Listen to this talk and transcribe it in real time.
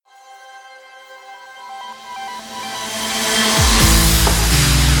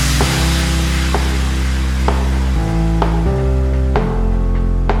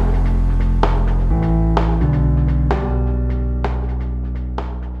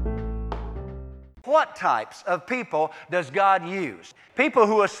What types of people does God use? People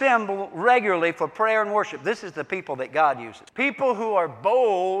who assemble regularly for prayer and worship. This is the people that God uses. People who are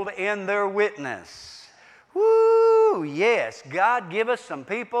bold in their witness. Woo, yes, God give us some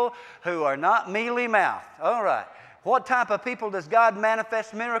people who are not mealy-mouthed. All right. What type of people does God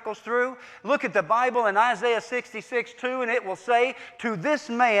manifest miracles through? Look at the Bible in Isaiah 66:2, and it will say, "To this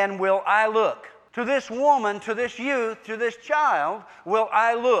man will I look. To this woman, to this youth, to this child will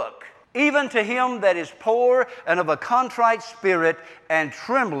I look. Even to him that is poor and of a contrite spirit and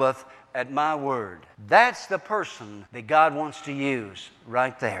trembleth at my word." That's the person that God wants to use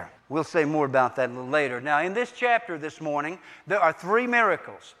right there. We'll say more about that a little later. Now, in this chapter this morning, there are 3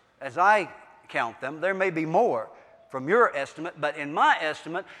 miracles. As I count them, there may be more from your estimate, but in my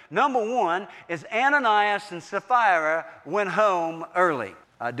estimate, number 1 is Ananias and Sapphira went home early.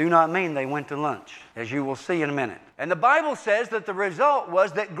 I do not mean they went to lunch, as you will see in a minute. And the Bible says that the result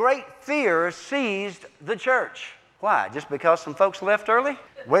was that great fear seized the church. Why? Just because some folks left early?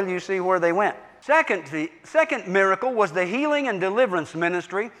 Wait till you see where they went. The second miracle was the healing and deliverance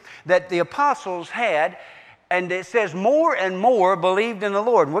ministry that the apostles had, and it says more and more believed in the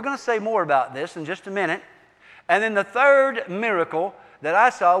Lord. And we're going to say more about this in just a minute. And then the third miracle that I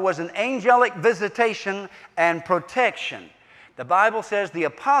saw was an angelic visitation and protection. The Bible says the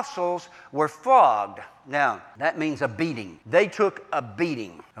apostles were flogged. Now, that means a beating. They took a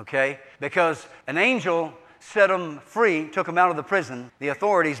beating, okay? Because an angel set them free, took them out of the prison. The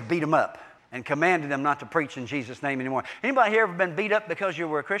authorities beat them up and commanded them not to preach in Jesus' name anymore. Anybody here ever been beat up because you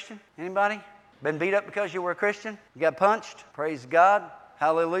were a Christian? Anybody? Been beat up because you were a Christian? You got punched? Praise God.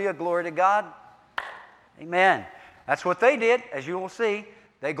 Hallelujah. Glory to God. Amen. That's what they did, as you will see.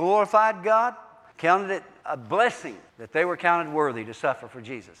 They glorified God, counted it a blessing that they were counted worthy to suffer for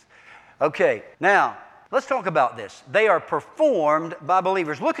Jesus. Okay, now, let's talk about this. They are performed by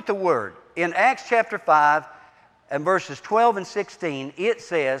believers. Look at the word. In Acts chapter 5 and verses 12 and 16, it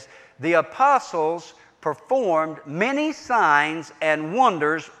says, "The apostles performed many signs and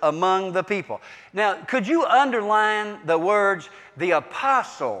wonders among the people." Now, could you underline the words, the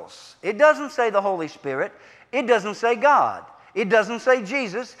apostles? It doesn't say the Holy Spirit. It doesn't say God. It doesn't say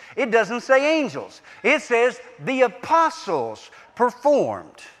Jesus. It doesn't say angels. It says the apostles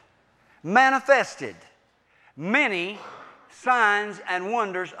performed, manifested many signs and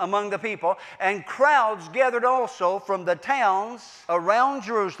wonders among the people, and crowds gathered also from the towns around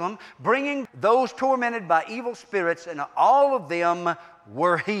Jerusalem, bringing those tormented by evil spirits, and all of them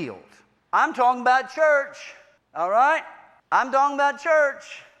were healed. I'm talking about church, all right? I'm talking about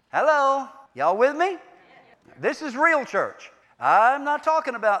church. Hello? Y'all with me? This is real church. I'm not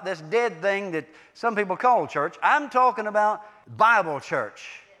talking about this dead thing that some people call church. I'm talking about Bible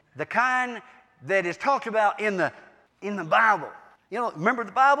church, the kind that is talked about in the Bible. You know, remember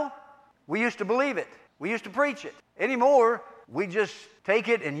the Bible? We used to believe it. We used to preach it. Anymore, we just take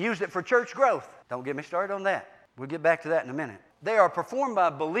it and use it for church growth. Don't get me started on that. We'll get back to that in a minute. They are performed by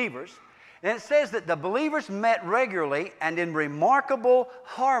believers. And it says that the believers met regularly and in remarkable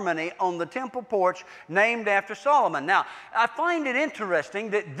harmony on the temple porch named after Solomon. Now, I find it interesting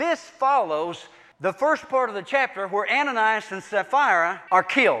that this follows the first part of the chapter where Ananias and Sapphira are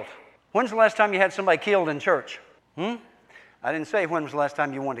killed. When's the last time you had somebody killed in church? I didn't say when was the last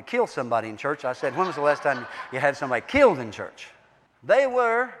time you wanted to kill somebody in church. I said when was the last time you had somebody killed in church? They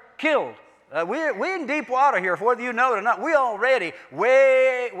were killed. We're in deep water here, whether you know it or not. We're already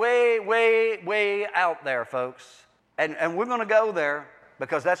way out there, folks. And we're going to go there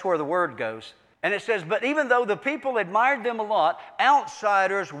because that's where the word goes. And it says, "But even though the people admired them a lot,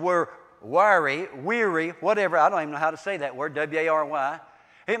 outsiders were weary, whatever. I don't even know how to say that word, W-A-R-Y.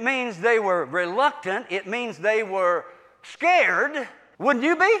 It means they were reluctant. It means they were scared. Wouldn't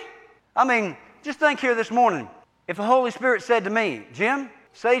you be? I mean, just think here this morning. If the Holy Spirit said to me, Jim,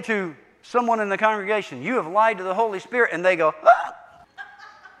 say to someone in the congregation, you have lied to the Holy Spirit, and they go, ah,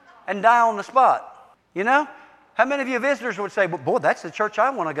 and die on the spot. You know? How many of you visitors would say, boy, that's the church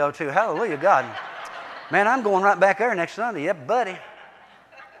I want to go to. Hallelujah, God. Man, I'm going right back there next Sunday. Yep, buddy.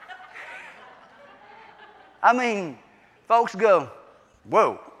 I mean, folks go,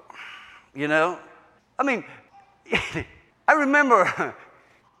 whoa, you know? I mean, I remember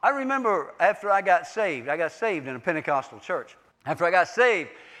after I got saved in a Pentecostal church. After I got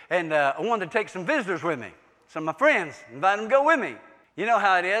saved, and I wanted to take some visitors with me. Some of my friends, invite them to go with me. You know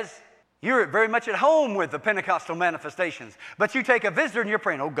how it is. You're very much at home with the Pentecostal manifestations. But you take a visitor and you're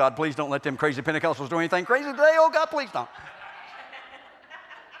praying, oh, God, please don't let them crazy Pentecostals do anything crazy today. Oh, God, please don't.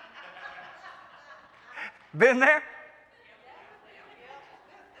 Been there?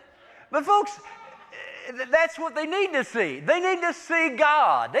 But folks, that's what they need to see. They need to see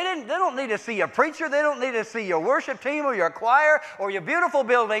God. They don't need to see a preacher. They don't need to see your worship team or your choir or your beautiful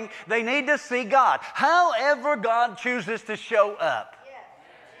building. They need to see God. However God chooses to show up.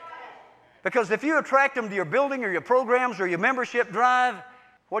 Because if you attract them to your building or your programs or your membership drive,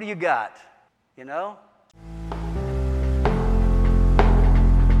 what do you got? You know?